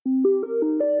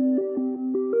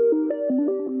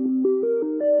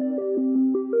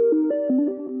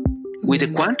With a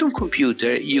quantum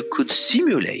computer, you could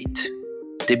simulate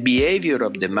the behavior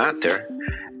of the matter,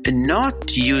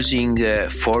 not using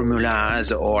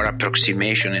formulas or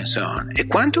approximation and so on. A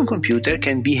quantum computer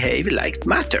can behave like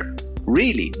matter,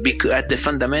 really, at the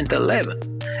fundamental level.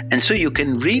 And so you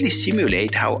can really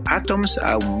simulate how atoms,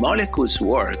 how molecules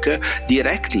work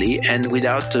directly and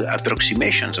without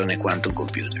approximations on a quantum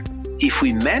computer. If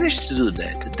we manage to do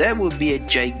that, that would be a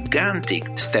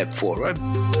gigantic step forward.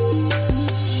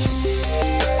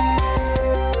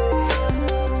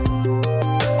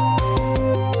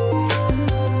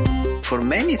 For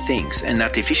many things, and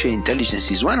artificial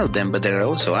intelligence is one of them, but there are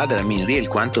also other, real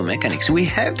quantum mechanics, we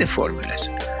have the formulas.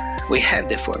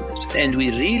 And we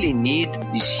really need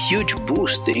this huge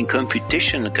boost in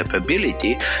computational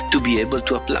capability to be able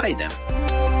to apply them.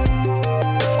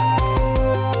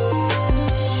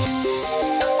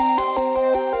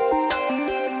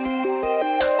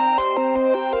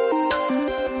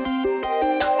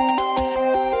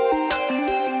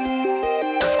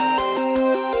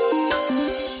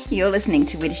 You're listening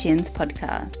to Widdershins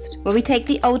Podcast, where we take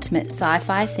the ultimate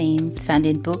sci-fi themes found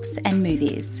in books and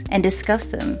movies and discuss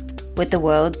them with the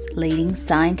world's leading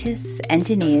scientists,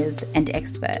 engineers, and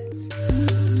experts.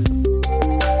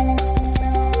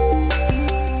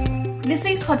 This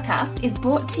week's podcast is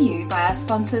brought to you by our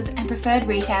sponsors and preferred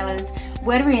retailers,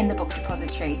 Wordary and the Book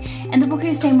Depository. And the book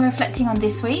whose theme we're reflecting on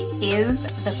this week is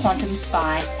The Quantum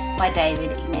Spy by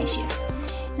David Ignatius.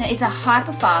 Now, it's a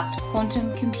hyper-fast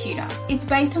quantum computer. It's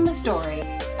based on a story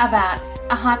about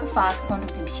a hyper-fast quantum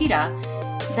computer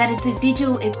that is the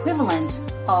digital equivalent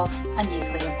of a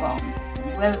nuclear bomb.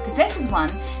 Whoever possesses one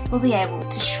will be able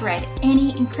to shred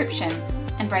any encryption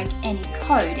and break any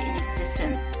code in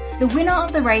existence. The winner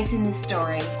of the race in this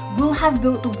story will have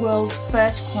built the world's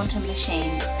first quantum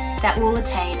machine that will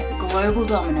attain global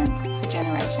dominance for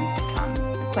generations to come.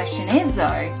 The question is,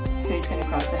 though, who's going to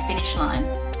cross the finish line,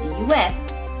 the US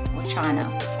or China?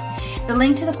 The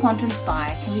link to The Quantum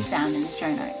Spy can be found in the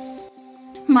show notes.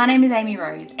 My name is Amy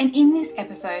Rose, and in this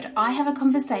episode I have a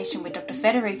conversation with Dr.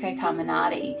 Federico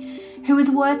Carminati, who is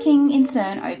working in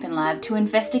CERN Open Lab to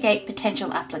investigate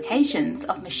potential applications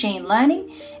of machine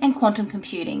learning and quantum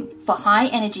computing for high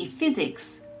energy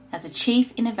physics as a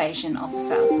Chief Innovation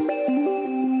Officer.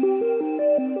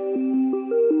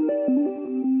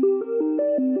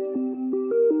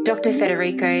 Dr.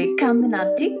 Federico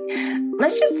Carminati,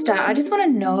 let's just start. I just want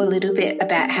to know a little bit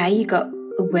about how you got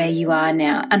where you are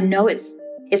now. I know it's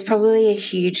probably a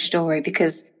huge story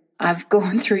because I've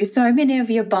gone through so many of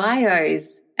your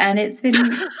bios and it's been,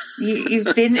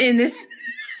 you've been in this.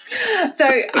 So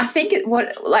I think I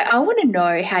want to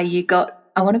know how you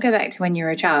I want to go back to when you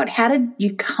were a child. How did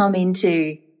you come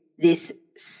into this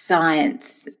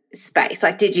science space? Were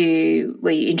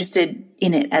you interested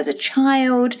in it as a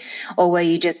child, or were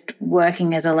you just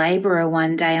working as a labourer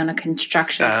one day on a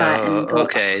construction site and thought,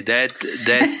 okay, that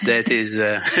is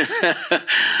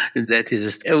that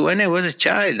is when I was a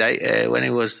child, when I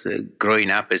was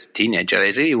growing up as a teenager, I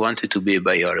really wanted to be a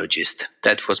biologist.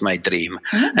 That was my dream.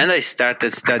 And I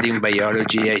started studying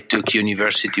biology. I took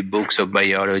university books of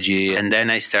biology, and then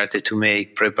I started to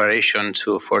make preparation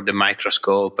for the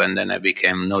microscope, and then I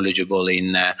became knowledgeable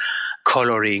in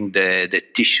coloring the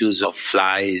tissues of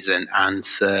flies and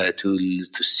ants to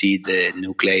see the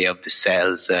nuclei of the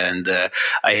cells. And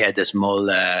I had a small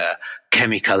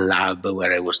chemical lab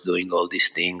where I was doing all these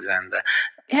things. And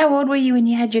how old were you when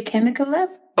you had your chemical lab?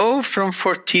 From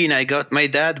 14. My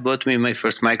dad bought me my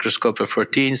first microscope at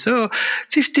 14. So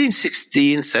 15,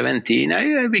 16, 17,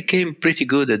 I became pretty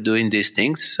good at doing these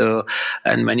things.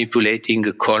 And manipulating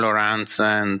colorants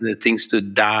and things to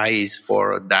dyes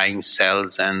for dying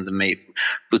cells and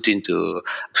put into,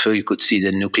 so you could see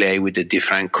the nuclei with a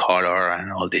different color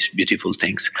and all these beautiful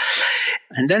things.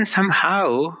 And then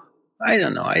somehow, I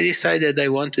don't know, I decided I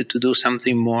wanted to do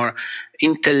something more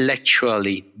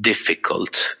intellectually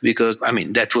difficult because,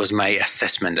 that was my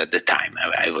assessment at the time.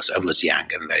 I was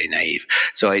young and very naive.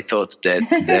 So I thought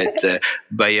that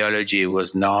biology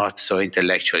was not so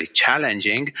intellectually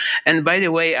challenging. And by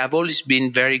the way, I've always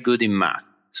been very good in math.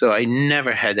 So I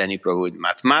never had any problem with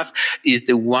math. Math is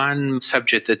the one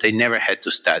subject that I never had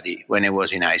to study when I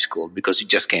was in high school because it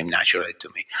just came naturally to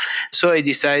me. So I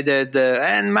decided,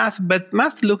 but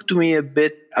math looked to me a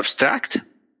bit abstract.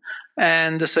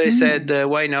 And so I said,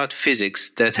 why not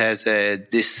physics that has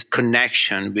this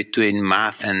connection between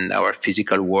math and our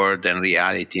physical world and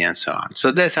reality and so on.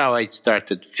 So that's how I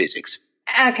started physics.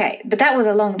 Okay, but that was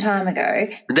a long time ago.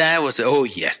 That's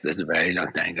a very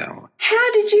long time ago.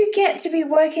 How did you get to be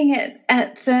working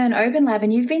at CERN Open Lab?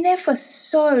 And you've been there for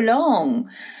so long.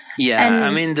 Yeah,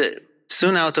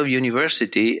 Soon out of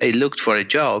university, I looked for a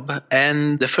job,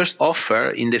 and the first offer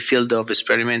in the field of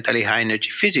experimentally high energy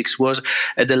physics was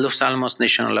at the Los Alamos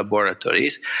National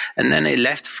Laboratories. And then I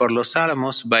left for Los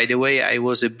Alamos. By the way, I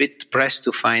was a bit pressed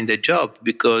to find a job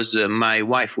because my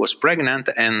wife was pregnant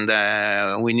and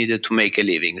we needed to make a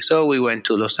living. So we went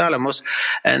to Los Alamos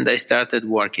and I started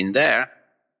working there.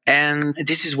 And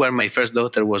this is where my first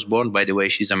daughter was born. By the way,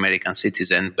 she's American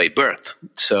citizen by birth.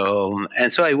 So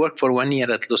I worked for 1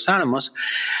 year at Los Alamos.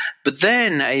 But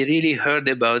then I really heard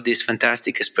about these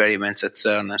fantastic experiments at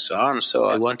CERN and so on. So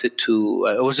I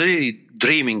was really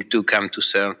dreaming to come to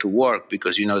CERN to work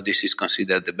because, this is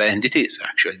considered the best, and it is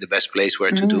actually the best place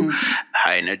where to do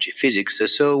high energy physics.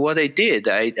 So what I did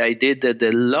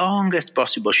the longest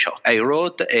possible shot. I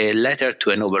wrote a letter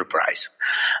to a Nobel Prize.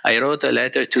 I wrote a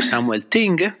letter to Samuel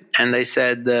Ting, and I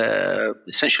said,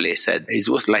 it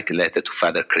was like a letter to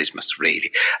Father Christmas,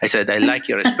 really. I said, I like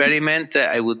your experiment.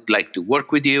 I would like to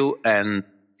work with you. And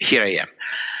here I am.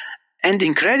 And the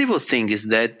incredible thing is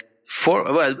that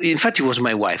in fact, it was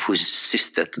my wife who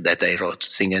insisted that I wrote the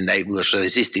thing, and I was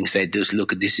resisting, said,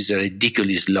 look, this is a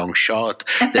ridiculous long shot.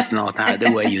 That's not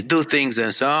the way you do things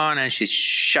and so on. And she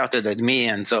shouted at me.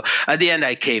 And so at the end,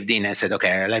 I caved in and said,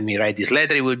 okay, let me write this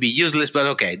letter. It would be useless, but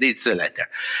okay, it's a letter.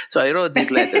 So I wrote this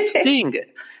letter to Ting.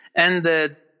 And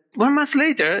 1 month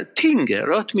later, Ting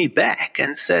wrote me back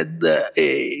and said,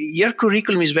 your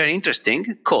curriculum is very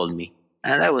interesting. Call me.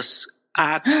 And I was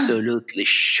absolutely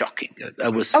shocking. I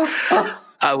was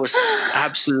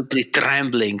absolutely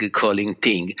trembling calling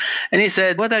Ting. And he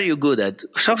said, what are you good at,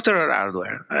 software or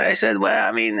hardware? I said,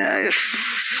 well,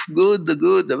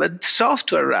 good, but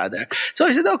software rather. So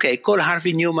I said, okay, call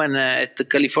Harvey Newman at the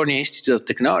California Institute of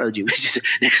Technology, which is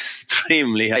an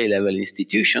extremely high-level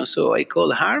institution. So I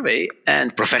called Harvey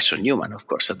and Professor Newman, of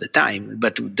course, at the time,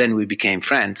 but then we became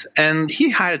friends. And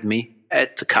he hired me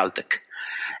at Caltech.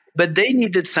 But they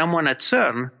needed someone at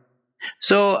CERN.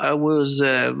 So I was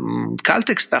a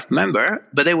Caltech staff member,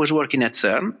 but I was working at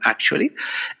CERN, actually.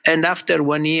 And after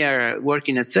 1 year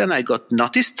working at CERN, I got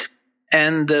noticed,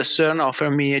 and CERN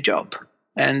offered me a job.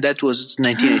 And that was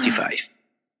 1985.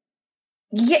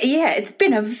 Yeah, it's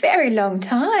been a very long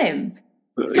time.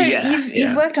 So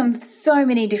you've worked on so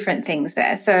many different things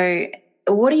there. So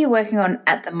what are you working on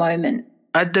at the moment?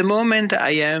 At the moment,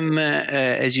 I am,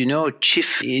 as you know,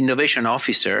 Chief Innovation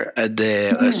Officer at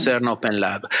the CERN Open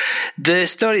Lab. The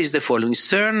story is the following.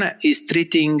 CERN is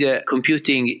treating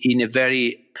computing in a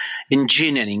very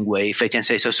engineering way, if I can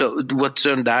say so. So what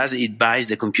CERN does, it buys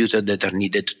the computers that are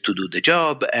needed to do the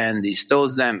job and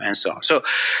installs them and so on.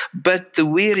 But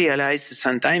we realized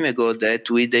some time ago that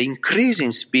with the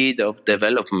increasing speed of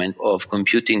development of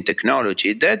computing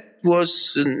technology, that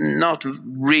was not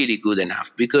really good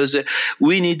enough because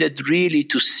we needed really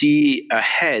to see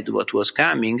ahead what was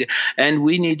coming, and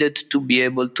we needed to be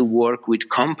able to work with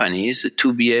companies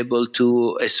to be able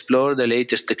to explore the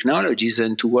latest technologies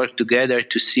and to work together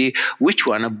to see which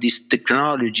one of these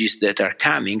technologies that are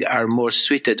coming are more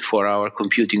suited for our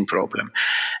computing problem.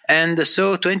 And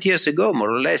so 20 years ago, more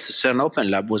or less, CERN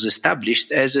Open Lab was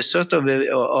established as a sort of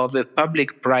a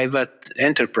public-private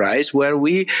enterprise where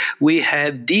we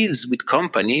have deals with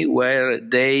company where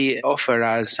they offer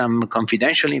us some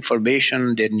confidential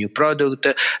information, their new product.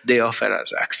 They offer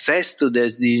us access to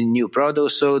the new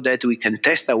product so that we can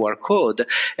test our code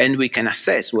and we can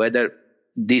assess whether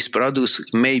these products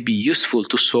may be useful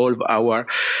to solve our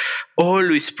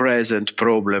always present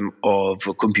problem of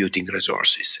computing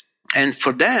resources. And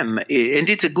for them, and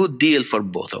it's a good deal for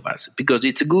both of us, because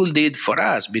it's a good deal for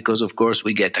us, because of course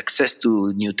we get access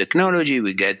to new technology,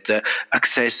 we get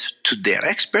access to their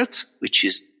experts, which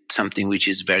is something which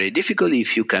is very difficult.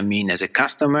 If you come in as a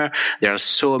customer, there are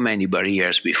so many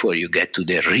barriers before you get to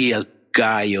the real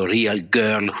guy or real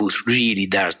girl who really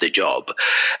does the job.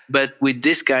 But with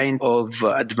this kind of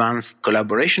advanced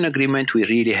collaboration agreement, we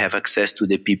really have access to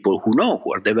the people who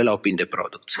are developing the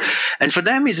products. And for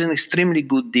them, it's an extremely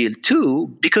good deal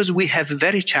too, because we have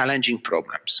very challenging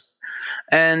problems.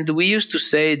 And we used to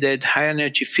say that high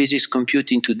energy physics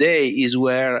computing today is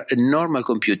where normal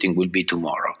computing will be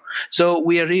tomorrow. So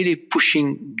we are really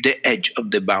pushing the edge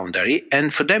of the boundary.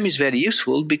 And for them, it's very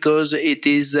useful because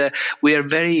we are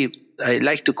very, I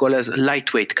like to call us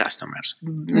lightweight customers,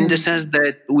 in the sense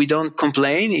that we don't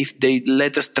complain if they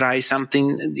let us try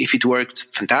something. If it works,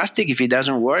 fantastic. If it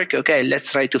doesn't work, okay,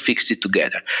 let's try to fix it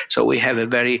together. So we have a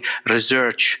very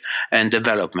research and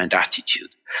development attitude.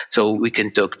 So we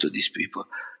can talk to these people.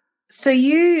 So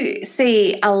you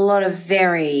see a lot of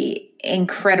very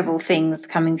incredible things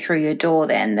coming through your door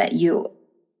then that you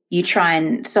you try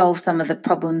and solve some of the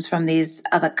problems from these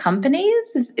other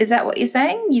companies. Is that what you're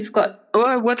saying? You've got...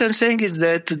 Well, what I'm saying is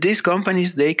that these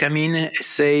companies, they come in,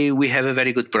 say, we have a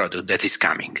very good product that is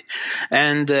coming.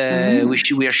 And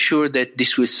we are sure that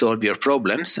this will solve your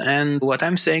problems. And what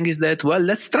I'm saying is that, well,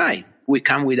 let's try. We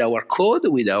come with our code,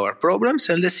 with our problems,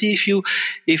 and let's see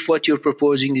if what you're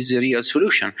proposing is a real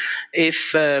solution.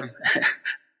 If...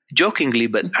 Jokingly,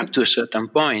 but up to a certain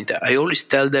point, I always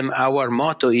tell them our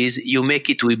motto is, you make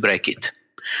it, we break it.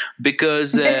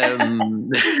 Because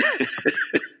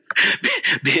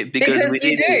because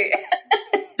you do.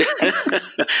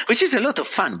 Which is a lot of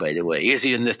fun, by the way, as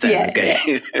you understand. Yeah,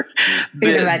 okay.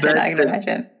 Yeah. I can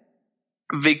imagine.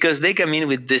 Because they come in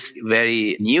with this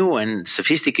very new and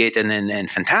sophisticated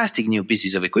and fantastic new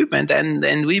pieces of equipment,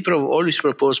 and we always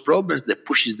propose problems that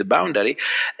pushes the boundary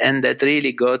and that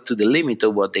really go to the limit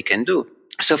of what they can do.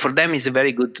 So for them, it's a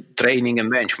very good training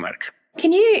and benchmark.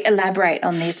 Can you elaborate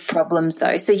on these problems,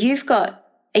 though? So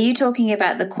are you talking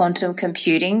about the quantum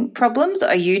computing problems?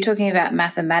 Are you talking about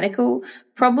mathematical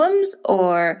problems,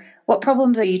 or what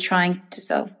problems are you trying to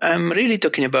solve? I'm really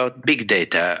talking about big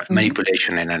data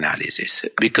manipulation and analysis,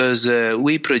 because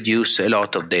we produce a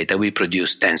lot of data. We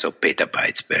produce tens of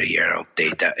petabytes per year of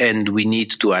data, and we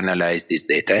need to analyze this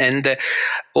data. And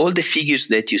all the figures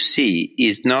that you see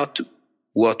is not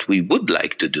what we would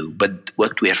like to do, but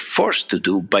what we are forced to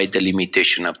do by the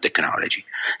limitation of technology.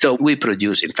 So we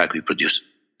produce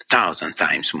 1,000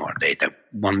 times more data,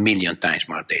 1 million times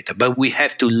more data. But we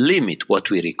have to limit what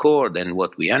we record and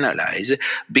what we analyze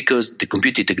because the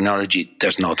computing technology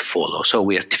does not follow. So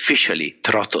we artificially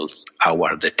throttle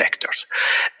our detectors.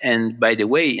 And by the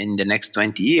way, in the next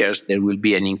 20 years, there will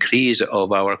be an increase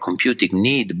of our computing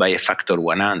need by a factor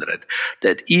 100,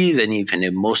 that even if in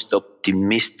the most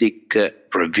optimistic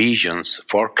provisions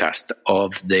forecast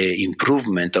of the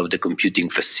improvement of the computing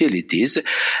facilities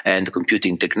and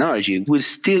computing technology will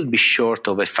still be short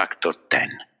of a factor 10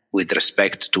 with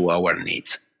respect to our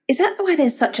needs. Is that why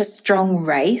there's such a strong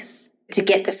race to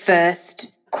get the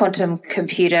first quantum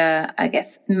computer, I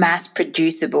guess, mass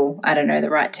producible, I don't know the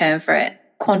right term for it,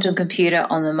 quantum computer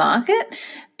on the market?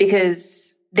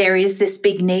 Because there is this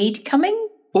big need coming?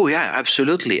 Oh, yeah,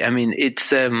 absolutely. I mean,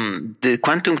 it's the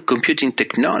quantum computing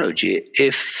technology,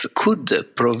 if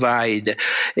could provide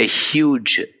a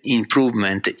huge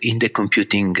improvement in the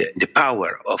computing, the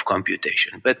power of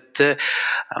computation. But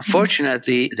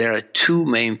unfortunately, there are two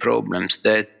main problems: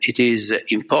 that it is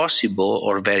impossible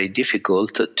or very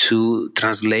difficult to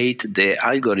translate the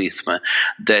algorithm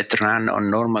that run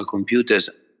on normal computers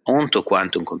onto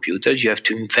quantum computers. You have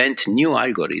to invent new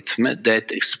algorithms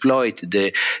that exploit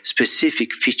the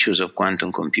specific features of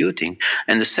quantum computing.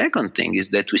 And the second thing is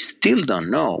that we still don't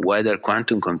know whether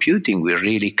quantum computing will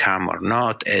really come or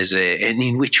not, and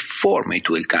in which form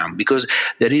it will come, because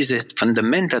there is a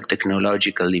fundamental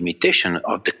technological limitation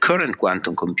of the current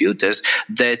quantum computers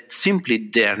that simply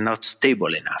they are not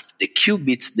stable enough. The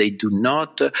qubits, they do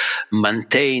not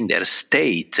maintain their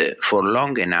state for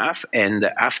long enough, and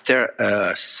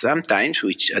after sometimes,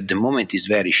 which at the moment is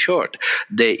very short,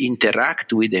 they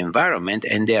interact with the environment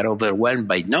and they are overwhelmed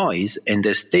by noise, and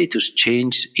their status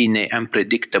changes in an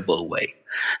unpredictable way.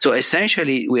 So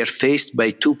essentially, we are faced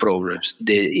by two problems: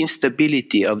 the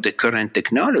instability of the current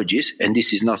technologies, and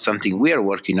this is not something we are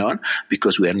working on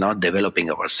because we are not developing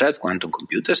ourselves quantum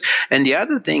computers. And the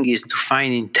other thing is to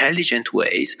find intelligent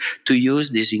ways to use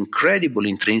this incredible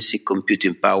intrinsic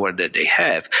computing power that they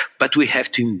have, but we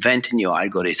have to invent new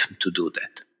algorithms to do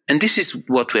that. And this is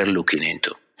what we are looking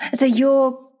into. So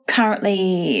you're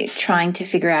currently trying to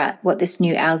figure out what this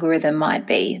new algorithm might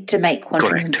be to make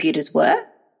quantum computers work?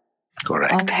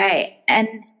 Correct. Okay. And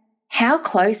how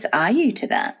close are you to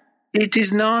that? It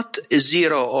is not a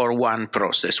 0 or 1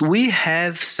 process. We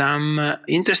have some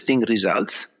interesting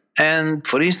results. And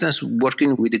for instance,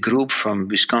 working with a group from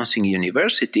Wisconsin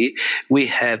University, we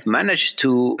have managed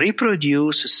to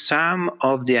reproduce some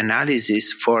of the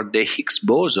analysis for the Higgs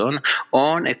boson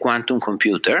on a quantum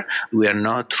computer. We are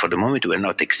not, for the moment, we are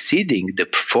not exceeding the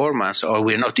performance, or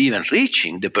we are not even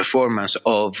reaching the performance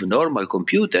of normal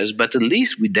computers, but at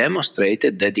least we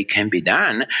demonstrated that it can be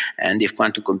done. And if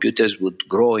quantum computers would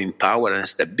grow in power and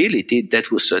stability,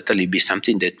 that would certainly be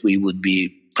something that we would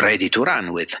be ready to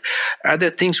run with. Other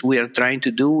things we are trying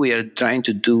to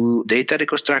do data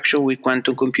reconstruction with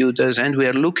quantum computers, and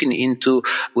we're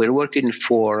working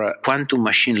for quantum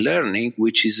machine learning,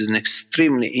 which is an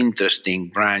extremely interesting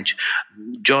branch,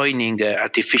 joining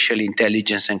artificial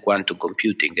intelligence and quantum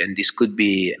computing, and this could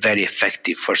be very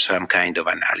effective for some kind of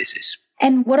analysis.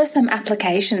 And what are some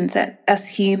applications that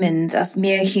us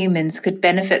mere humans, could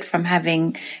benefit from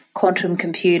having quantum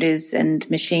computers and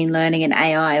machine learning and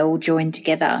AI all joined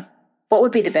together? What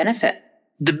would be the benefit?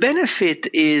 The benefit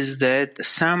is that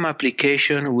some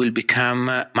application will become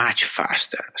much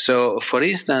faster. So, for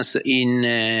instance, in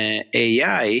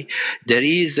AI, there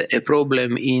is a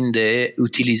problem in the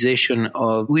utilization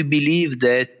of, we believe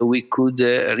that we could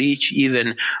reach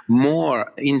even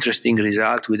more interesting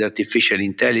results with artificial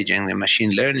intelligence and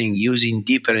machine learning using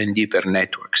deeper and deeper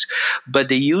networks. But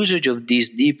the usage of these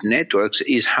deep networks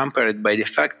is hampered by the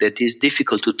fact that it's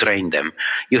difficult to train them.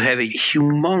 You have a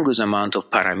humongous amount of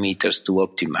parameters to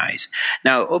optimize.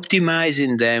 Now,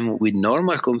 optimizing them with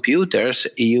normal computers,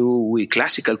 with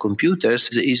classical computers,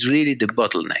 is really the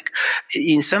bottleneck.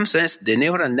 In some sense, the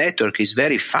neural network is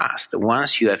very fast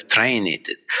once you have trained it.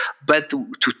 But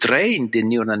to train the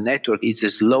neural network is a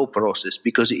slow process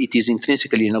because it is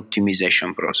intrinsically an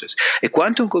optimization process. A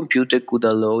quantum computer could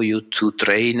allow you to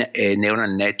train a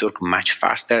neural network much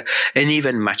faster and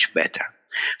even much better.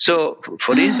 So,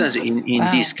 for instance, in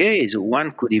this case,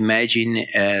 one could imagine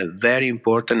a very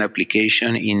important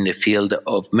application in the field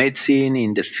of medicine,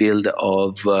 in the field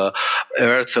of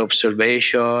Earth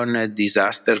observation,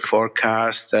 disaster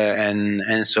forecast,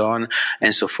 and so on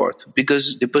and so forth.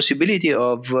 Because the possibility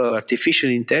of artificial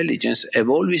intelligence have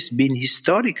always been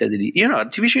historically,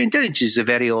 artificial intelligence is a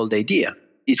very old idea.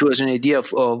 It was an idea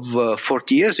of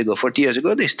 40 years ago. 40 years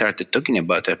ago, they started talking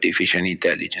about artificial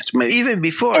intelligence. Even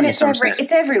before, and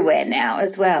it's everywhere now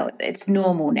as well. It's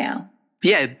normal now.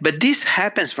 Yeah, but this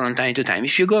happens from time to time.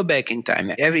 If you go back in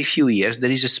time, every few years,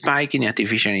 there is a spike in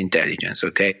artificial intelligence,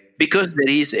 okay? Because there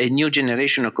is a new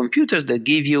generation of computers that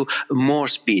give you more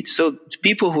speed. So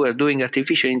people who are doing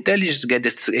artificial intelligence get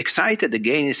excited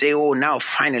again and say, oh, now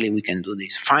finally we can do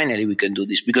this. Finally we can do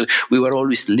this, because we were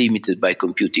always limited by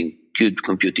computing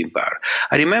power.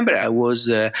 I remember I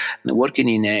was working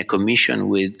in a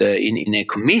commission in a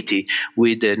committee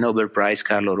with the Nobel Prize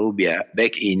Carlo Rubbia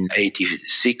back in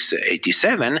 86,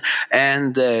 87,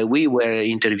 and we were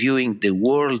interviewing the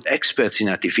world experts in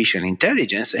artificial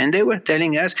intelligence, and they were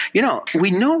telling us,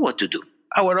 we know what to do.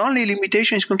 Our only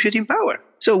limitation is computing power.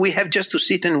 So we have just to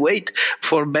sit and wait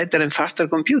for better and faster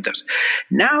computers.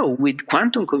 Now, with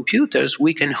quantum computers,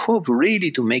 we can hope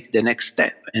really to make the next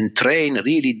step and train a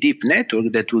really deep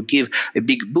network that will give a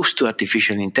big boost to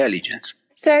artificial intelligence.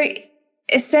 So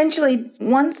essentially,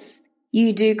 once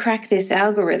you do crack this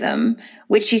algorithm,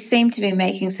 which you seem to be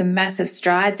making some massive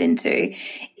strides into,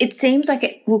 it seems like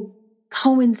it will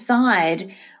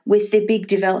coincide with the big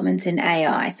developments in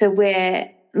AI. So we're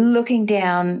looking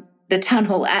down the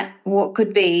tunnel at what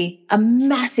could be a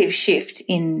massive shift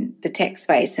in the tech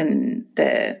space and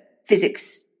the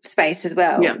physics space as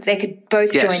well. Yeah. They could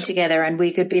both join together and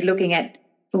we could be looking at,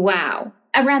 wow,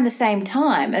 around the same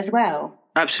time as well.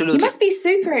 Absolutely. You must be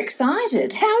super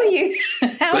excited. How are you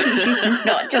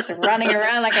not just running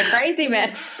around like a crazy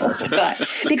man all the time?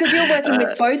 Because you're working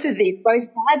with both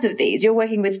sides of these. You're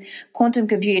working with quantum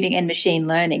computing and machine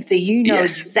learning. So you know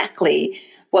exactly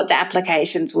what the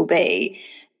applications will be.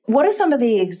 What are some of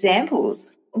the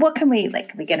examples? What can we, are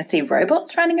we going to see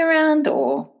robots running around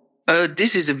or?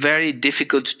 This is very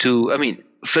difficult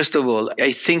first of all,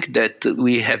 I think that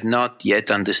we have not yet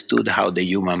understood how the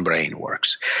human brain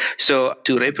works. So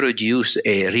to reproduce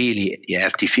a really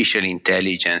artificial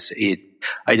intelligence,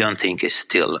 I don't think is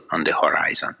still on the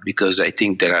horizon, because I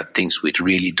think there are things we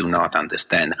really do not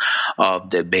understand of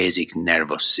the basic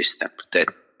nervous system.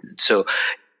 So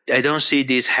I don't see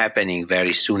this happening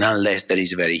very soon unless there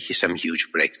is some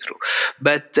huge breakthrough.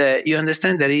 But you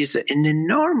understand there is an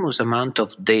enormous amount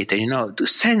of data. The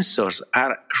sensors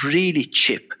are really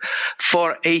cheap.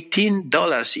 For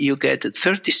 $18, you get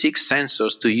 36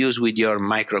 sensors to use with your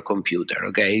microcomputer,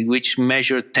 okay, which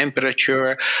measure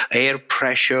temperature, air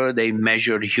pressure, they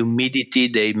measure humidity,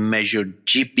 they measure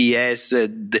GPS,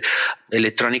 the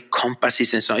electronic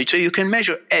compasses and so on. So you can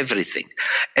measure everything.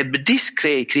 But this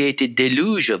created a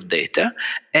deluge of data,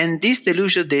 and this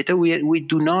deluge of data, we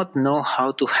do not know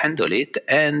how to handle it,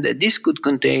 and this could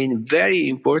contain very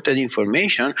important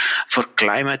information for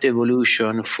climate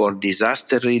evolution, for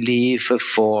disaster relief,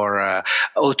 for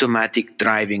automatic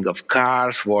driving of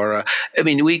cars,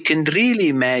 we can really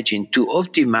imagine to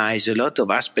optimize a lot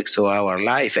of aspects of our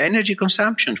life. Energy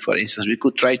consumption, for instance, we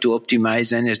could try to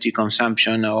optimize energy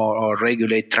consumption or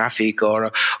regulate traffic,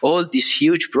 or all this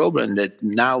huge problem that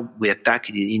now we are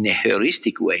tackling in a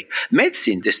heuristic way.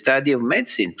 Medicine, the study of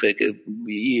medicine,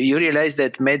 you realize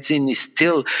that medicine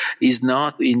is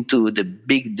not into the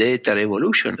big data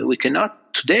revolution. We cannot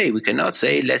today, we cannot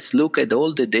say, let's look at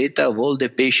all the data of all the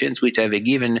patients which have a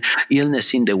given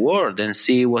illness in the world and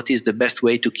see what is the best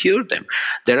way to cure them.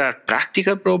 There are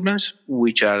practical problems,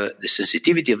 which are the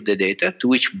sensitivity of the data, to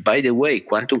which, by the way,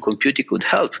 quantum computing could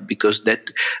help, because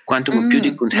that quantum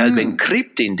computing could help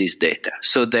encrypting this data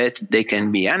so that they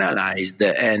can be analyzed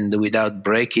and without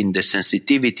breaking the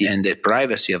sensitivity and the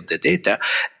privacy of the data.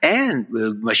 And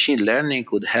machine learning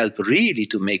could help really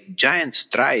to make giant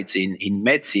strides in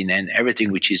medicine and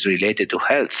everything which is related to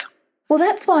health. Well,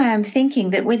 that's why I'm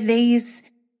thinking that with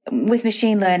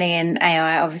machine learning and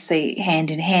AI, obviously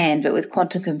hand in hand, but with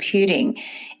quantum computing,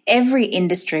 every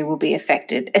industry will be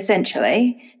affected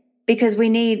essentially, because we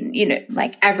need,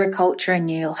 like agriculture, and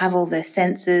you'll have all the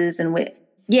sensors, and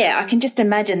I can just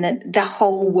imagine that the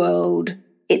whole world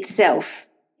itself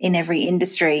in every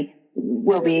industry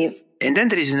will be. And then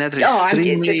there is another it's just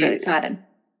really exciting.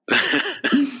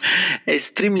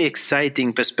 Extremely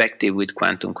exciting perspective with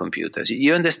quantum computers.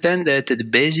 You understand that the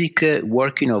basic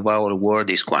working of our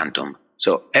world is quantum.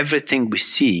 So everything we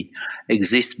see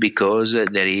exists because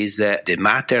there is the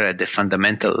matter at the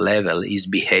fundamental level is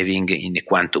behaving in a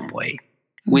quantum way.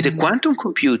 Mm-hmm. With a quantum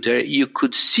computer, you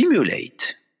could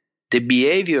simulate the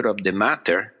behavior of the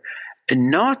matter,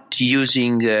 not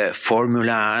using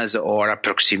formulas or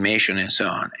approximation and so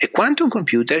on. A quantum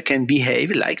computer can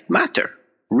behave like matter,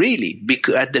 really,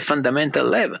 at the fundamental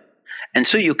level. And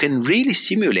so you can really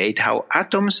simulate how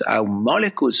atoms, how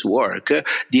molecules work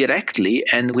directly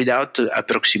and without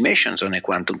approximations on a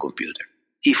quantum computer.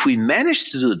 If we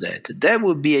manage to do that, that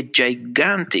would be a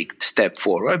gigantic step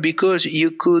forward, because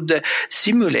you could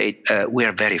simulate, we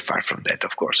are very far from that,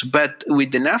 of course, but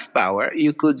with enough power,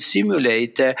 you could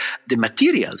simulate the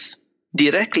materials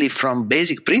directly from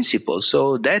basic principles.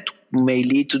 So that may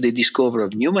lead to the discovery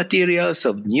of new materials,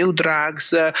 of new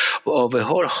drugs, of a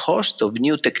whole host of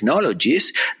new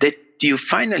technologies that you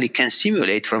finally can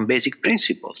simulate from basic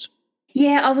principles.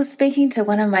 Yeah, I was speaking to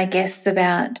one of my guests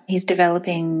about he's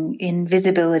developing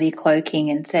invisibility cloaking,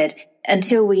 and said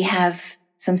until we have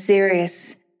some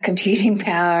serious computing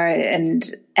power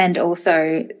and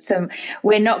also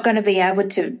we're not going to be able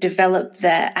to develop the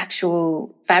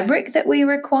actual fabric that we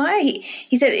require.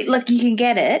 He said, look, you can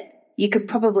get it. You could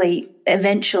probably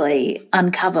eventually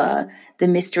uncover the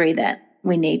mystery that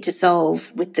we need to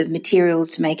solve with the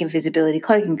materials to make invisibility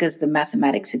cloaking, because the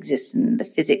mathematics exists and the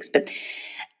physics. But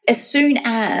as soon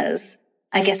as,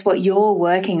 I guess, what you're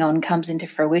working on comes into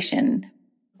fruition,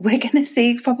 we're going to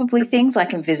see probably things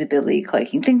like invisibility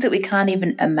cloaking, things that we can't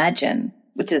even imagine,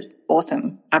 which is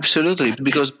awesome. Absolutely,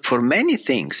 because for many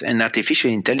things, and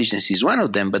artificial intelligence is one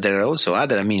of them, but there are also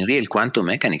other, real quantum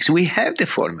mechanics, we have the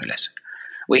formulas.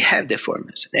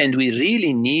 And we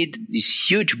really need this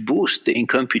huge boost in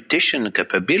computational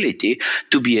capability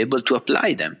to be able to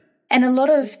apply them. And a lot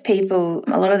of people,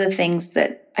 a lot of the things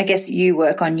that I guess you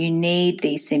work on, you need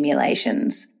these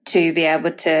simulations to be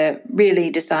able to really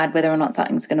decide whether or not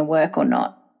something's going to work or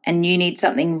not. And you need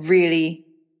something really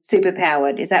super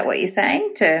powered. Is that what you're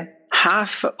saying?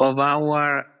 Half of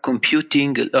our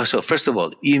computing. So first of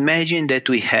all, imagine that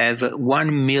we have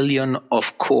 1 million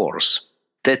of cores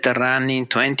that are running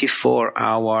 24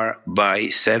 hours by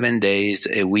 7 days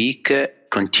a week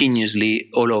continuously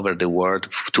all over the world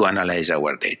to analyze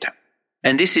our data.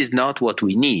 And this is not what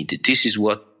we need. This is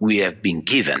what we have been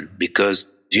given, because,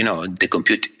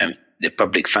 the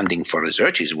public funding for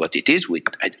research is what it is.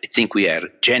 I think we are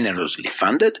generously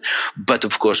funded, but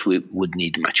of course we would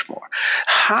need much more.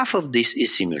 Half of this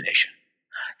is simulation.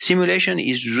 Simulation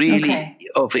is really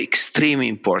of extreme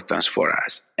importance for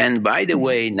us. And by the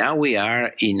way, now we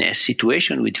are in a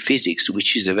situation with physics,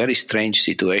 which is a very strange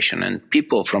situation, and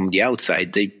people from the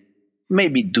outside, they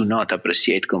maybe do not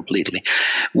appreciate completely.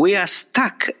 We are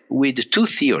stuck with two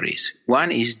theories.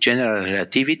 One is general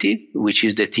relativity, which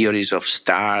is the theories of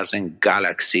stars and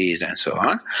galaxies and so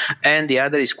on, and the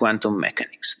other is quantum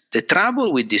mechanics. The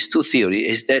trouble with these two theories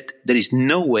is that there is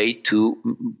no way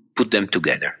to put them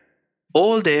together.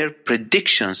 All their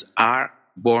predictions are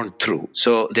born true.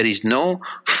 So there is no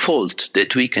fault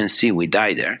that we can see with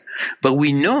either. But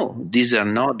we know these are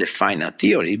not the final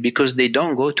theory because they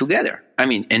don't go together.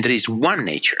 And there is one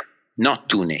nature, not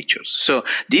two natures. So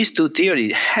these two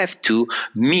theories have to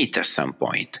meet at some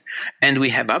point. And we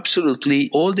have absolutely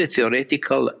all the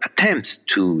theoretical attempts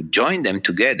to join them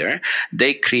together.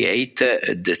 They create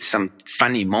some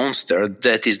funny monster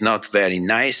that is not very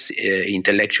nice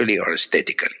intellectually or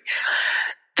aesthetically.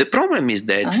 The problem is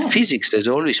that physics has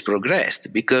always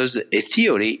progressed because a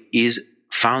theory is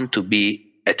found to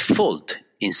be at fault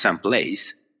in some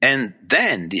place, And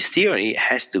then this theory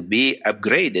has to be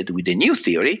upgraded with a new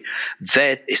theory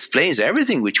that explains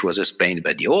everything which was explained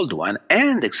by the old one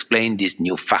and explain this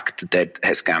new fact that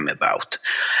has come about.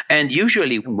 And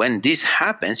usually when this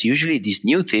happens, usually this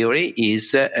new theory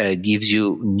gives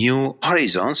you new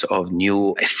horizons of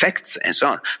new effects and so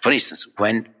on. For instance,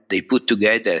 when they put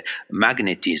together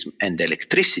magnetism and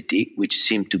electricity, which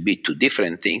seem to be two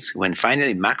different things, when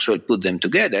finally Maxwell put them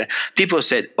together, people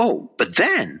said, oh, but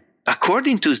then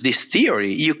according to this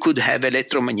theory, you could have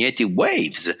electromagnetic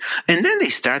waves. And then they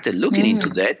started looking into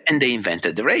that and they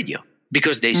invented the radio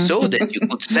because they saw that you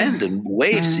could send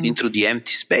waves into the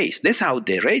empty space. That's how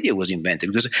the radio was invented,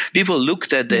 because people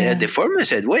looked at the formula and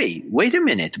said, wait a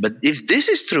minute, but if this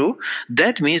is true,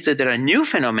 that means that there are new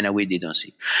phenomena we didn't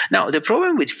see. Now, the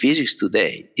problem with physics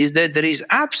today is that there is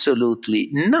absolutely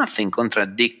nothing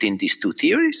contradicting these two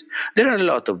theories. There are a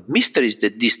lot of mysteries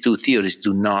that these two theories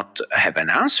do not have an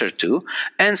answer to,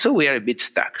 and so we are a bit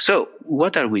stuck. So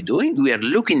what are we doing? We are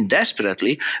looking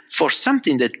desperately for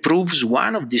something that proves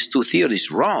one of these two theories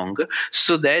wrong,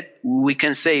 so that we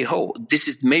can say, oh, this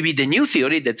is maybe the new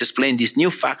theory that explains these new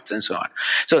facts and so on.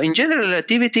 So in general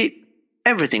relativity,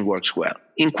 everything works well.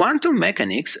 In quantum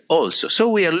mechanics also.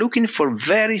 So we are looking for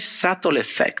very subtle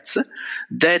effects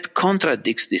that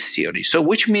contradicts this theory. So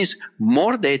which means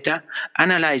more data,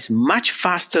 analyze much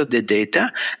faster the data,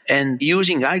 and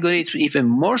using algorithms even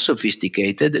more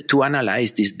sophisticated to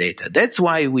analyze this data. That's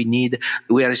why we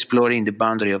are exploring the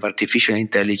boundary of artificial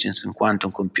intelligence and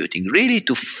quantum computing, really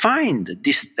to find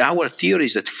our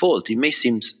theories at fault. It may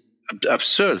seem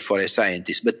absurd for a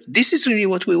scientist, but this is really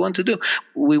what we want to do.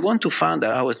 We want to find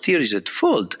our theories at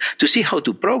fault, to see how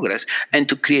to progress and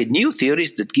to create new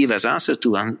theories that give us answers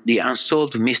to the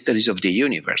unsolved mysteries of the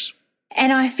universe.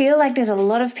 And I feel like there's a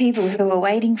lot of people who are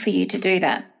waiting for you to do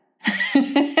that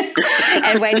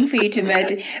and waiting for you to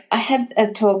merge. I had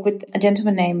a talk with a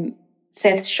gentleman named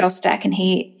Seth Shostak, and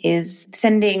he is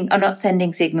not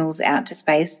sending signals out to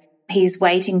space. He's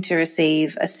waiting to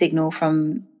receive a signal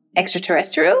from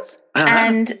extraterrestrials.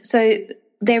 And so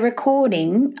they're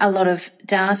recording a lot of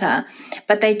data,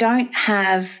 but they don't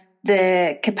have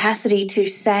the capacity to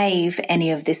save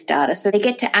any of this data. So they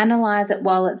get to analyze it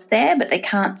while it's there, but they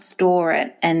can't store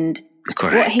it. And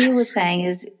Correct. What he was saying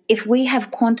is, if we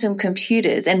have quantum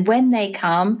computers and when they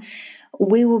come,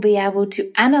 we will be able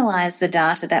to analyze the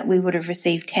data that we would have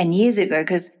received 10 years ago,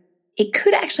 because it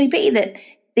could actually be that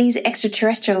these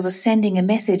extraterrestrials are sending a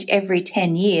message every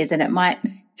 10 years and it might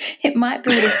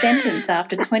build a sentence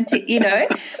after 20,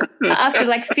 after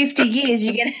like 50 years,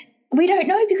 we don't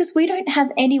know, because we don't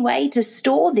have any way to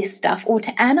store this stuff or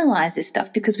to analyze this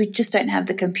stuff, because we just don't have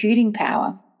the computing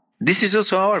power. This is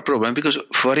also our problem because,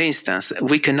 for instance,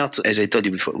 we cannot, as I told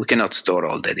you before, we cannot store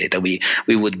all the data. We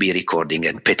would be recording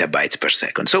at petabytes per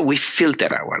second. So we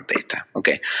filter our data,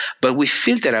 okay? But we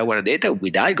filter our data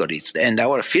with algorithms, and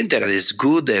our filter is as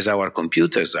good as our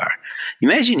computers are.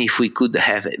 Imagine if we could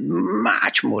have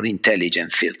much more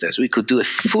intelligent filters. We could do a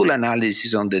full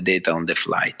analysis on the data on the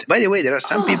flight. By the way, there are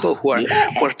some people who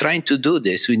are trying to do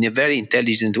this in a very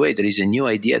intelligent way. There is a new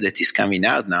idea that is coming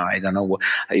out now. I don't know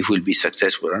if it will be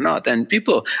successful or not. And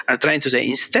people are trying to say,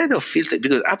 instead of filter,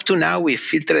 because up to now we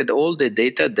filtered all the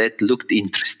data that looked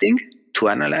interesting to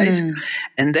analyze.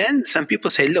 And then some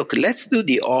people say, look, let's do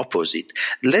the opposite.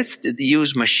 Let's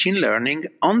use machine learning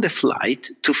on the flight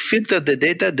to filter the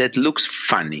data that looks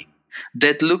funny,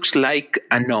 that looks like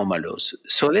anomalous.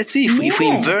 So let's see if we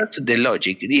invert the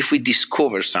logic, if we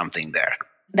discover something there.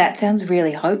 That sounds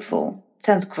really hopeful.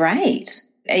 Sounds great.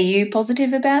 Are you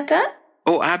positive about that?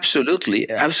 Oh,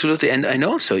 absolutely. Absolutely. And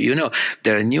also,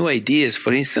 there are new ideas.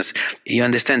 For instance, you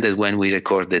understand that when we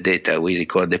record the data, we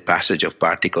record the passage of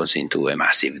particles into a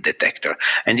massive detector.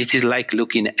 And it is like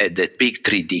looking at that big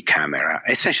 3D camera.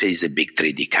 Essentially, it's a big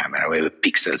 3D camera with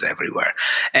pixels everywhere.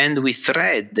 And we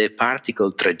thread the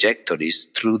particle trajectories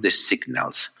through the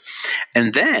signals.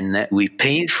 And then we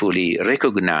painfully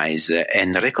recognize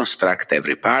and reconstruct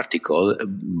every particle,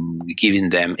 giving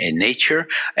them a nature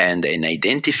and an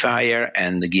identifier,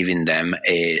 and giving them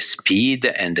a speed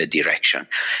and a direction.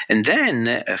 And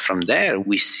then from there,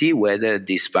 we see whether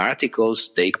these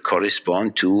particles, they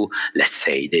correspond to, let's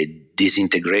say, the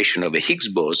disintegration of a Higgs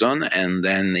boson. And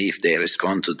then if they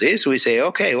respond to this, we say,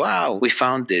 okay, wow, we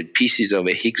found the pieces of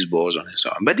a Higgs boson and so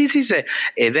on. But it is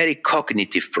a very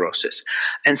cognitive process.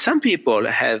 And some people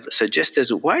have suggested,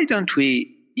 why don't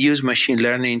we use machine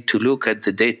learning to look at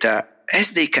the data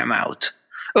as they come out?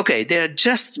 Okay, they are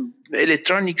just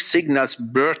electronic signals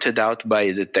blurted out by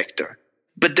a detector.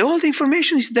 But all the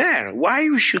information is there. Why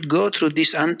we should go through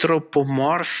this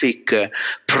anthropomorphic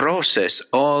process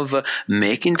of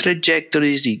making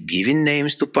trajectories, giving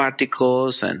names to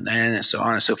particles, and so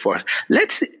on and so forth.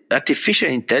 Let's artificial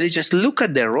intelligence look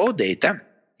at the raw data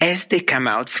as they come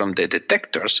out from the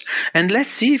detectors, and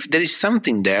let's see if there is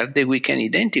something there that we can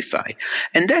identify.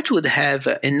 And that would have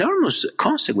enormous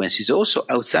consequences also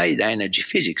outside energy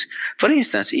physics. For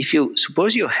instance, if you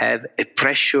suppose you have a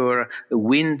pressure,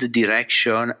 wind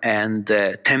direction, and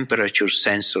temperature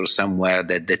sensor somewhere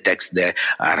that detects the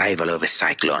arrival of a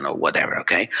cyclone or whatever,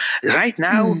 okay? Right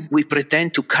now, we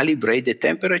pretend to calibrate the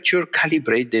temperature,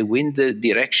 calibrate the wind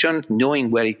direction,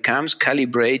 knowing where it comes,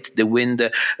 calibrate the wind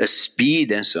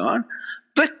speed, and so on.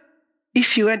 But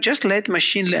if you had just let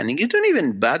machine learning, you don't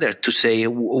even bother to say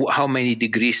how many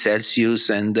degrees Celsius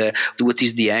and what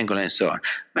is the angle and so on.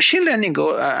 Machine learning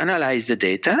analyze the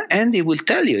data, and it will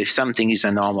tell you if something is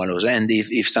anomalous and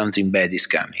if something bad is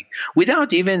coming,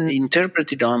 without even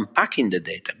interpreting or unpacking the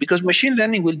data, because machine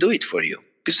learning will do it for you,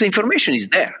 because the information is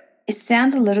there. It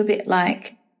sounds a little bit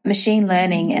like machine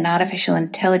learning and artificial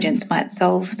intelligence might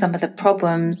solve some of the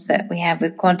problems that we have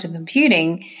with quantum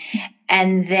computing,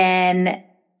 and then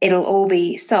it'll all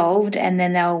be solved, and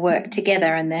then they'll work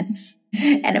together, and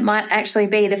it might actually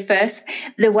be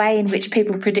the way in which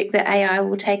people predict that AI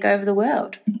will take over the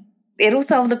world. It'll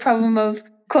solve the problem of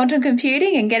quantum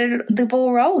computing and get the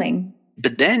ball rolling.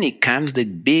 But then it comes the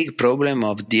big problem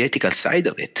of the ethical side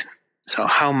of it. So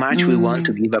how much we want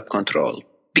to give up control.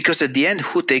 Because at the end,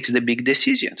 who takes the big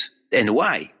decisions and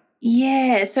why?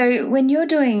 Yeah, so when you're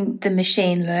doing the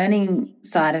machine learning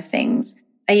side of things,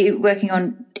 are you working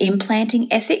on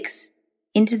implanting ethics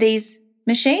into these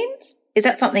machines? Is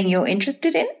that something you're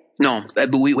interested in? No,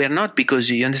 but we are not, because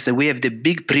you understand, we have the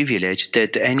big privilege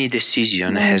that any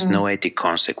decision has no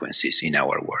ethical consequences in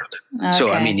our world. Okay. So,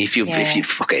 I mean, if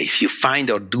you find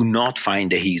or do not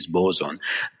find the Higgs boson,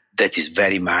 that is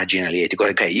very marginally ethical.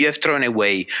 Okay, you have thrown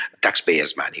away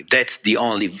taxpayers' money. That's the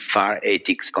only far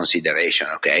ethics consideration,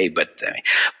 okay?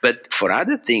 But for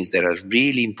other things, there are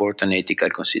really important ethical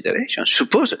considerations.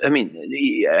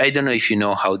 I don't know if you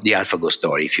know how the AlphaGo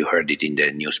story, if you heard it in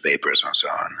the newspapers and so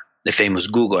on. The famous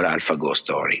Google AlphaGo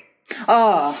story.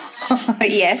 Oh,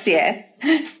 yes, yeah.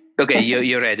 Okay,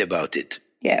 you read about it.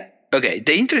 Yeah. Okay,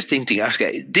 the interesting thing,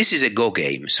 this is a Go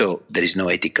game, so there is no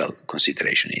ethical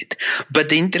consideration in it. But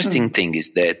the interesting thing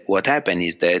is that what happened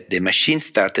is that the machine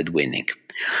started winning.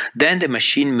 Then the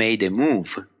machine made a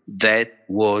move that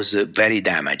was very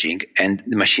damaging, and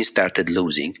the machine started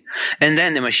losing. And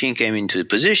then the machine came into the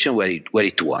position where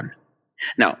it won.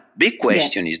 Now, big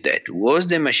question is that, was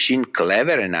the machine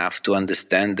clever enough to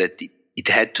understand that it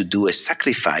had to do a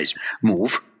sacrifice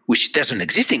move, which doesn't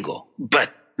exist in Go,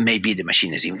 but maybe the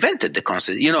machine has invented the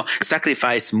concept.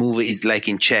 Sacrifice move is like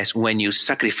in chess, when you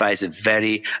sacrifice a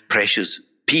very precious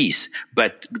piece,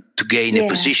 but to gain a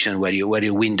position where you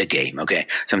win the game. Okay,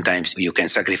 sometimes you can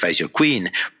sacrifice your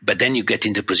queen, but then you get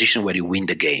in the position where you win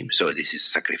the game. So this is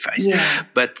sacrifice. Yeah.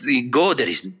 But in Go, there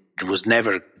was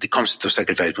never the concept of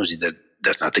sacrifice. That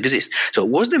does not exist. So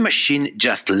was the machine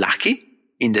just lucky,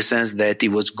 in the sense that it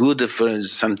was good for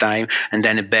some time and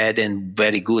then bad and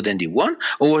very good and it won?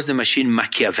 Or was the machine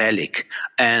Machiavellic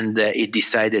and it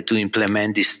decided to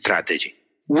implement this strategy?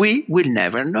 We will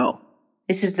never know.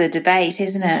 This is the debate,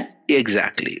 isn't it?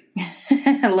 Exactly.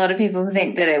 A lot of people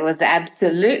think that it was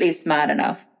absolutely smart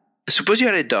enough. Suppose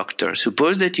you're a doctor.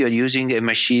 Suppose that you're using a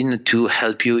machine to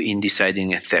help you in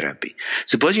deciding a therapy.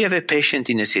 Suppose you have a patient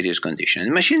in a serious condition.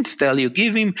 The machines tell you,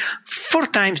 give him 4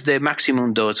 times the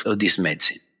maximum dose of this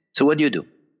medicine. So what do?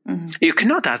 You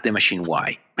cannot ask the machine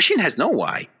why. Machine has no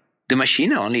why. The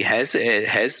machine only has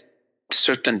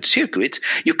certain circuits.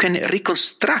 You can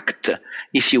reconstruct,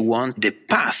 if you want, the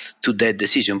path to that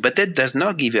decision, but that does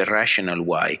not give a rational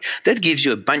why. That gives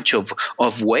you a bunch of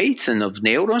weights and of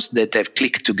neurons that have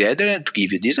clicked together to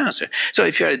give you this answer. So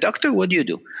if you're a doctor, what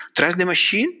do? Trust the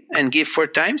machine and give 4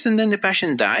 times, and then the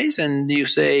patient dies, and you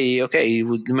say, okay,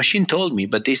 the machine told me,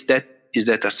 but is that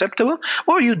acceptable?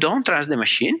 Or you don't trust the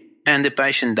machine, and the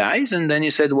patient dies, and then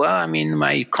you said, well,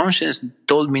 my conscience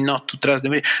told me not to trust the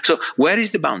machine. So where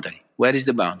is the boundary?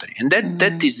 And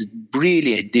that is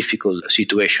really a difficult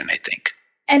situation, I think.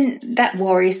 And that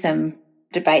worrisome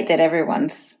debate that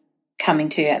everyone's coming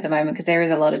to at the moment, because there is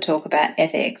a lot of talk about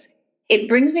ethics, it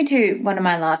brings me to one of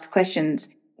my last questions.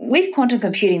 With quantum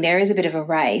computing, there is a bit of a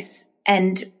race.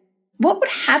 And what would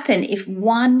happen if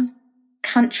one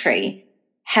country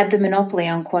had the monopoly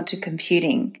on quantum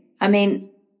computing?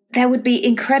 They would be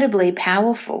incredibly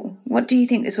powerful. What do you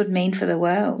think this would mean for the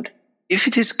world? If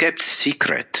it is kept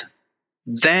secret,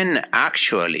 then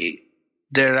actually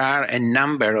there are a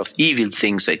number of evil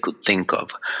things I could think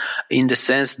of, in the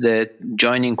sense that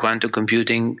joining quantum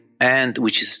computing, and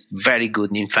which is very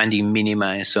good in finding minima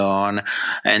and so on,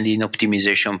 and in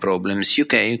optimization problems, you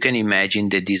can imagine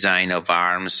the design of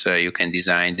arms, you can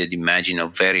imagine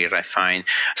of very refined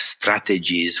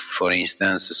strategies, for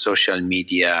instance, social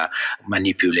media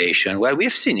manipulation. Well,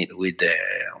 we've seen it with the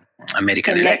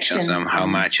American elections, how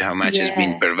much has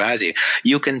been pervasive.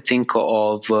 You can think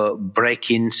of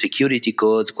breaking security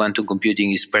codes. Quantum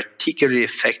computing is particularly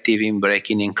effective in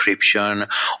breaking encryption,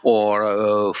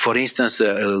 or for instance,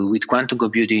 with quantum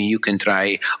computing, you can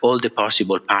try all the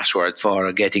possible passwords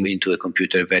for getting into a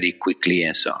computer very quickly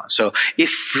and so on. So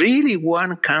if really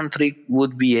one country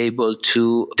would be able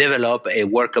to develop a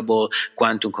workable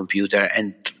quantum computer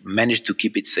and manage to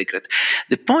keep it secret,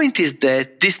 the point is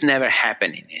that this never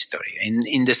happened in history.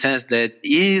 In the sense that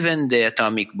even the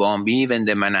atomic bomb, even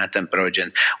the Manhattan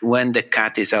Project, when the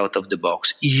cat is out of the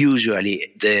box,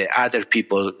 usually the other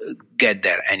people get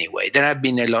there anyway. There have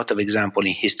been a lot of examples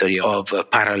in history of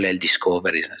parallel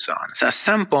discoveries and so on. So at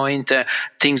some point,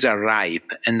 things are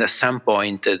ripe, and at some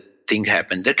point, thing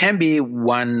happen. There can be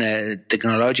one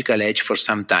technological edge for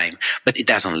some time, but it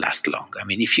doesn't last long. I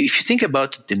mean, if you think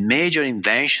about the major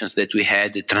inventions that we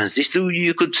had, the transistor,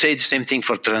 you could say the same thing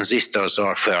for transistors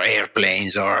or for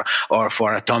airplanes or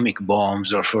for atomic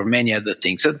bombs or for many other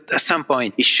things. At some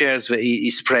point,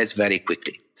 it spreads very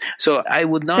quickly. So I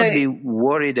would not be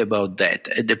worried about that.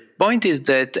 The point is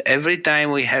that every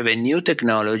time we have a new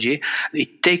technology,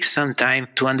 it takes some time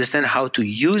to understand how to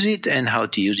use it and how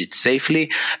to use it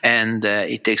safely. And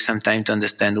it takes some time to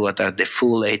understand what are the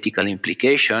full ethical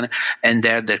implications. And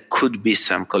there could be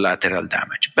some collateral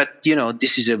damage. But,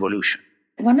 this is evolution.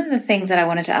 One of the things that I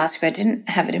wanted to ask you, I didn't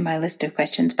have it in my list of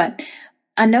questions, but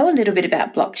I know a little bit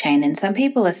about blockchain. And some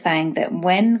people are saying that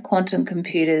when quantum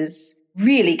computers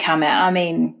really come out, I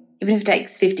mean, even if it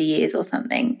takes 50 years or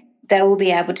something, they will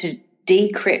be able to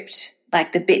decrypt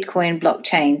like the Bitcoin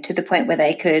blockchain to the point where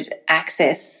they could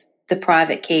access the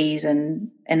private keys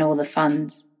and all the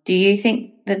funds. Do you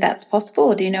think that that's possible,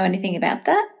 or do you know anything about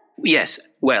that? Yes.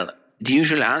 Well, the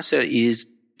usual answer is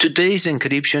today's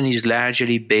encryption is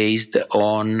largely based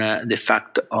on the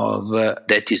fact of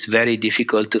that it's very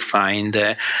difficult to find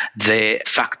the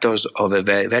factors of a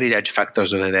very large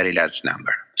factors of a very large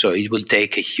number. So it will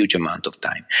take a huge amount of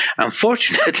time.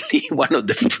 Unfortunately, one of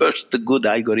the first good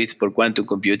algorithms for quantum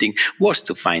computing was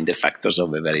to find the factors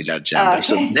of a very large number. Okay.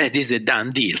 So that is a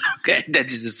done deal. Okay, that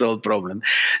is a solved problem.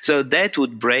 So that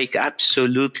would break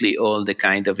absolutely all the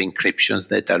kind of encryptions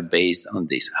that are based on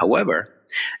this. However,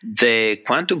 the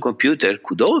quantum computer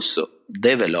could also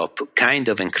develop kind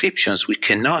of encryptions which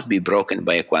cannot be broken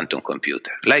by a quantum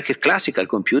computer. Like a classical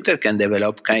computer can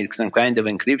develop some kind of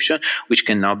encryption which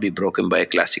cannot be broken by a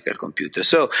classical computer.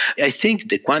 So I think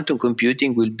the quantum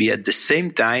computing will be at the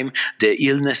same time the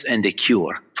illness and the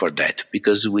cure for that,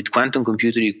 because with quantum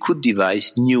computing you could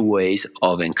devise new ways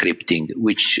of encrypting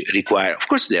which require, of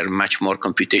course, they are much more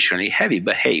computationally heavy,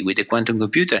 but hey, with a quantum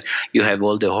computer you have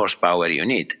all the horsepower you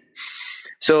need.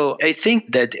 So I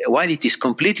think that while it is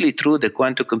completely true that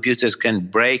quantum computers can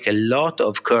break a lot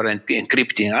of current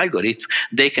encrypting algorithms,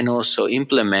 they can also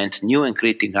implement new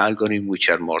encrypting algorithms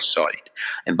which are more solid.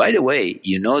 And by the way,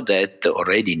 you know that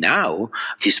already now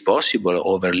it is possible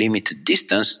over limited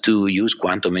distance to use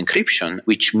quantum encryption,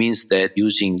 which means that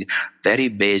using very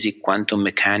basic quantum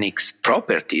mechanics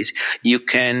properties, you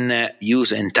can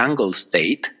use entangled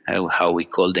state, how we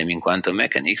call them in quantum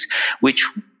mechanics, which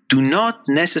do not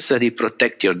necessarily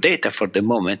protect your data for the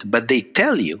moment, but they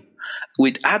tell you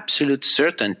with absolute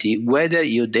certainty whether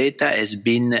your data has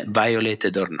been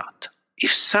violated or not.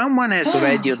 If someone has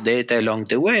read your data along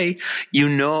the way, you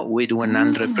know with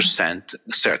 100%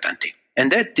 certainty.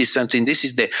 And that is something, this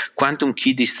is the quantum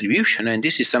key distribution, and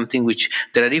this is something which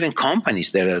there are even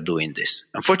companies that are doing this.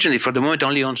 Unfortunately, for the moment,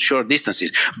 only on short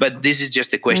distances, but this is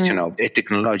just a question of a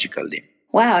technological limit.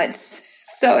 Wow, it's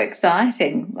so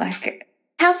exciting.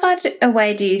 How far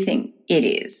away do you think it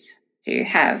is to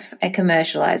have a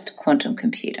commercialized quantum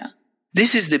computer?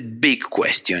 This is the big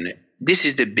question.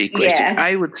 Yeah.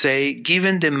 I would say,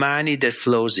 given the money that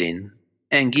flows in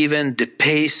and given the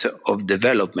pace of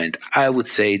development, I would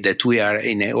say that we are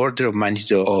in an order of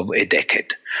magnitude of a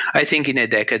decade. I think in a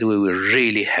decade we will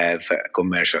really have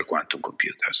commercial quantum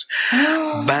computers.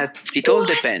 But it all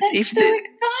depends. That's so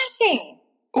exciting.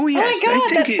 Oh, yes. Oh, my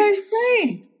God, that's so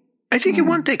soon. I think it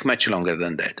won't take much longer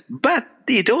than that. But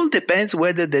it all depends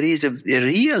whether there is a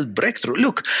real breakthrough.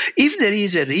 Look, if there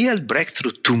is a real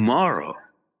breakthrough tomorrow,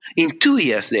 in 2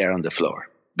 years they are on the floor.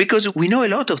 Because we know a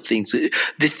lot of things.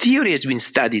 The theory has been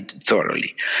studied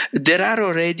thoroughly. There are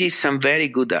already some very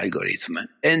good algorithms.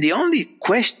 And the only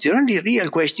real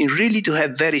question is really to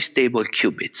have very stable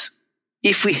qubits.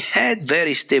 If we had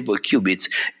very stable qubits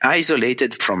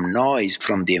isolated from noise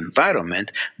from the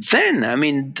environment, then,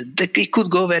 it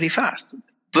could go very fast.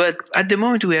 But at the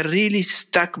moment, we are really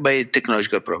stuck by a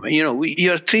technological problem.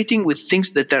 You are treating with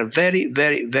things that are very,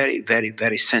 very, very, very,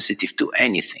 very sensitive to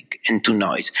anything and to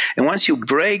noise. And once you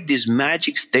break this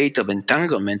magic state of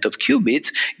entanglement of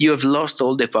qubits, you have lost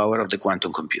all the power of the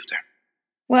quantum computer.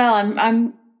 Well,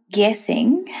 I'm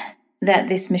guessing that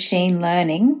this machine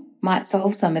learning might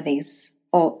solve some of these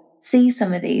or see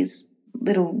some of these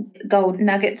little gold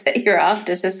nuggets that you're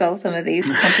after to solve some of these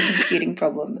quantum computing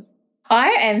problems.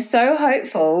 I am so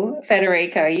hopeful,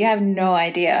 Federico. You have no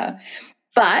idea.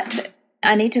 But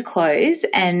I need to close,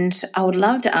 and I would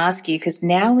love to ask you, because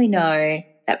now we know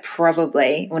that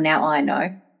now I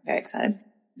know, very excited,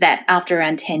 that after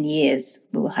around 10 years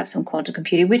we will have some quantum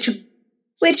computing, which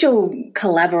will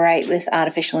collaborate with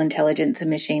artificial intelligence and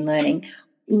machine learning.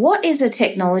 What is a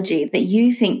technology that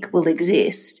you think will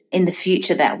exist in the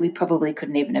future that we probably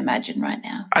couldn't even imagine right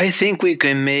now? I think we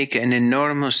can make an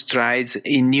enormous strides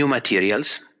in new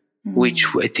materials, which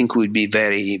I think would be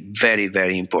very, very,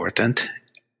 very important,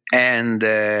 and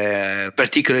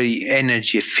particularly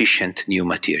energy efficient new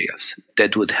materials.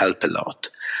 That would help a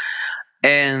lot.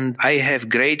 And I have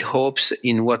great hopes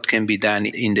in what can be done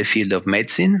in the field of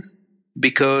medicine,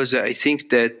 because I think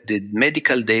that the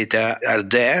medical data are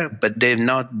there, but they've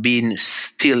not been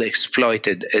still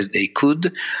exploited as they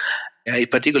could. I'm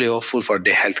particularly hopeful for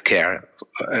the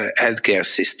healthcare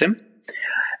system.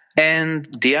 And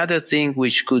the other thing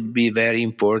which could be very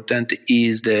important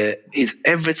is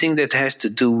everything that has to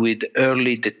do with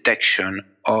early detection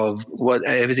of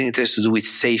everything that has to do with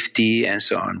safety and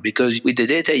so on. Because with the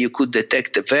data, you could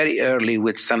detect very early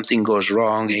when something goes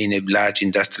wrong in a large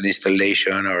industrial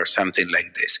installation or something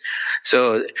like this.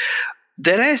 So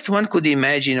the rest, one could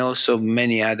imagine also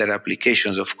many other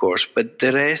applications, of course, but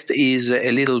the rest is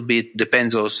a little bit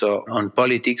depends also on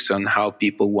politics, on how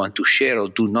people want to share or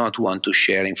do not want to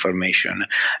share information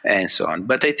and so on.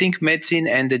 But I think medicine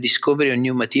and the discovery of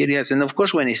new materials, and of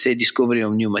course, when I say discovery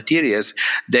of new materials,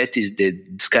 that is the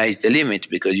sky's the limit,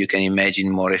 because you can imagine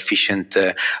more efficient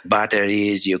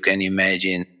batteries, you can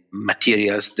imagine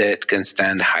materials that can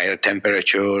stand higher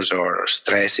temperatures or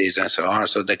stresses and so on.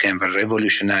 So they can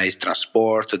revolutionize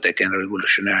transport, they can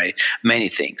revolutionize many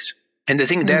things. And I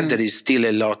think that there is still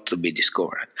a lot to be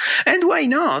discovered. And why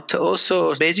not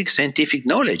also basic scientific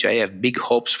knowledge? I have big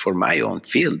hopes for my own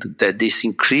field that this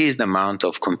increased amount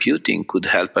of computing could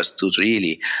help us to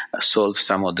really solve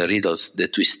some of the riddles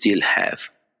that we still have.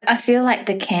 I feel like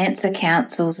the cancer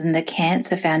councils and the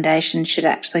cancer foundation should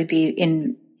actually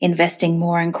be investing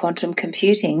more in quantum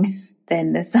computing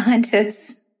than the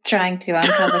scientists trying to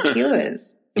uncover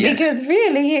cures. Yes. Because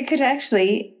really it could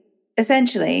actually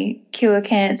essentially cure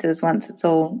cancers once it's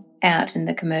all out in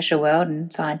the commercial world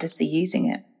and scientists are using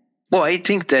it. Well, I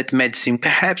think that medicine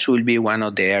perhaps will be one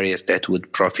of the areas that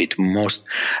would profit most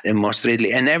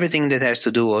readily, and everything that has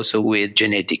to do also with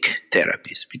genetic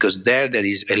therapies, because there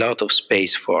is a lot of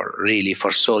space for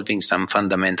solving some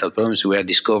fundamental problems. We are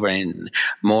discovering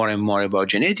more and more about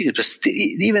genetics, but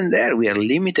even there we are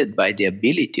limited by the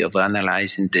ability of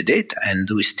analyzing the data, and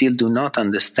we still do not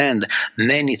understand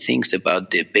many things about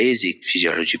the basic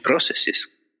physiology processes.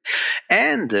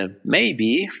 And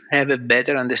maybe have a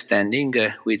better understanding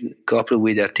coupled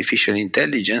with artificial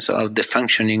intelligence of the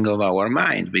functioning of our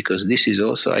mind, because this is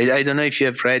also, I don't know if you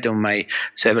have read on my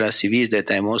several CVs that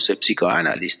I'm also a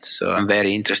psychoanalyst, so I'm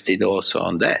very interested also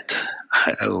on that,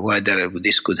 whether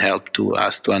this could help to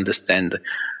us to understand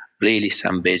really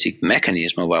some basic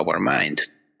mechanism of our mind.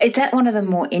 Is that one of the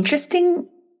more interesting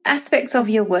aspects of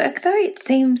your work, though? It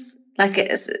seems like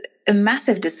it's a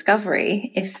massive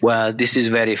discovery. Well, this is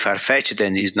very far-fetched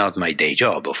and is not my day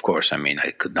job, of course. I mean,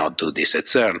 I could not do this at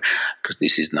CERN because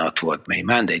this is not what my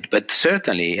mandate. But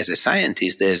certainly as a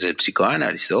scientist, as a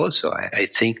psychoanalyst also, I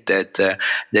think that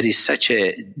there is such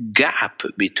a gap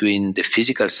between the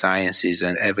physical sciences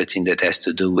and everything that has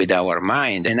to do with our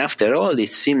mind. And after all, it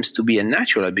seems to be a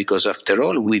natural, because after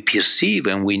all, we perceive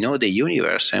and we know the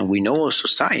universe and we know also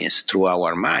science through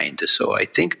our mind. So I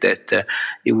think that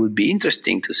it would be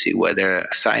interesting to see whether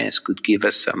science could give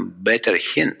us some better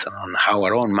hint on how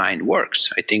our own mind works.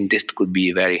 I think this could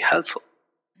be very helpful.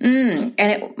 And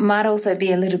it might also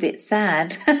be a little bit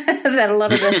sad that a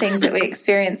lot of the things that we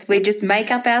experience, we just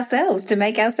make up ourselves to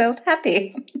make ourselves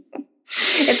happy.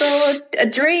 It's all a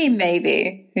dream,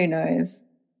 maybe. Who knows?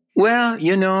 Well,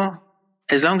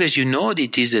 as long as you know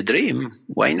it is a dream,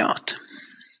 why not?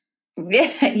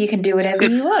 Yeah, you can do whatever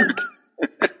you want.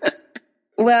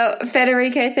 Well,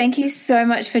 Federico, thank you so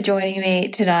much for joining me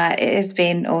tonight. It has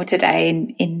been, or today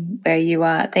in where you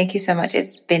are. Thank you so much.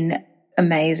 It's been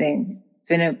amazing. It's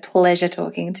been a pleasure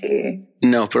talking to you.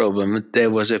 No problem.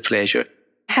 That was a pleasure.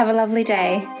 Have a lovely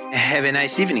day. Have a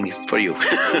nice evening for you.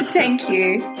 Thank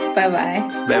you.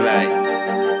 Bye-bye. Bye-bye.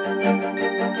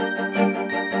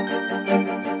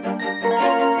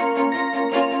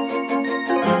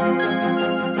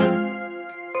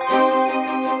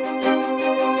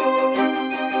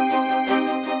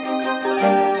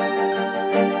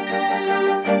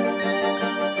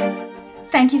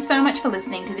 Thank you so much for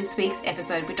listening to this week's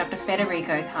episode with Dr.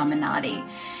 Federico Carminati.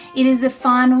 It is the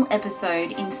final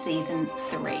episode in Season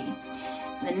 3.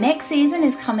 The next season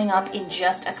is coming up in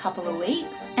just a couple of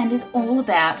weeks and is all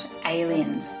about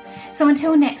aliens. So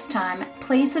until next time,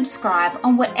 please subscribe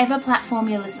on whatever platform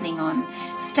you're listening on.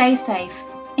 Stay safe,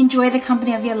 enjoy the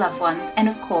company of your loved ones, and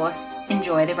of course,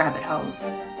 enjoy the rabbit holes.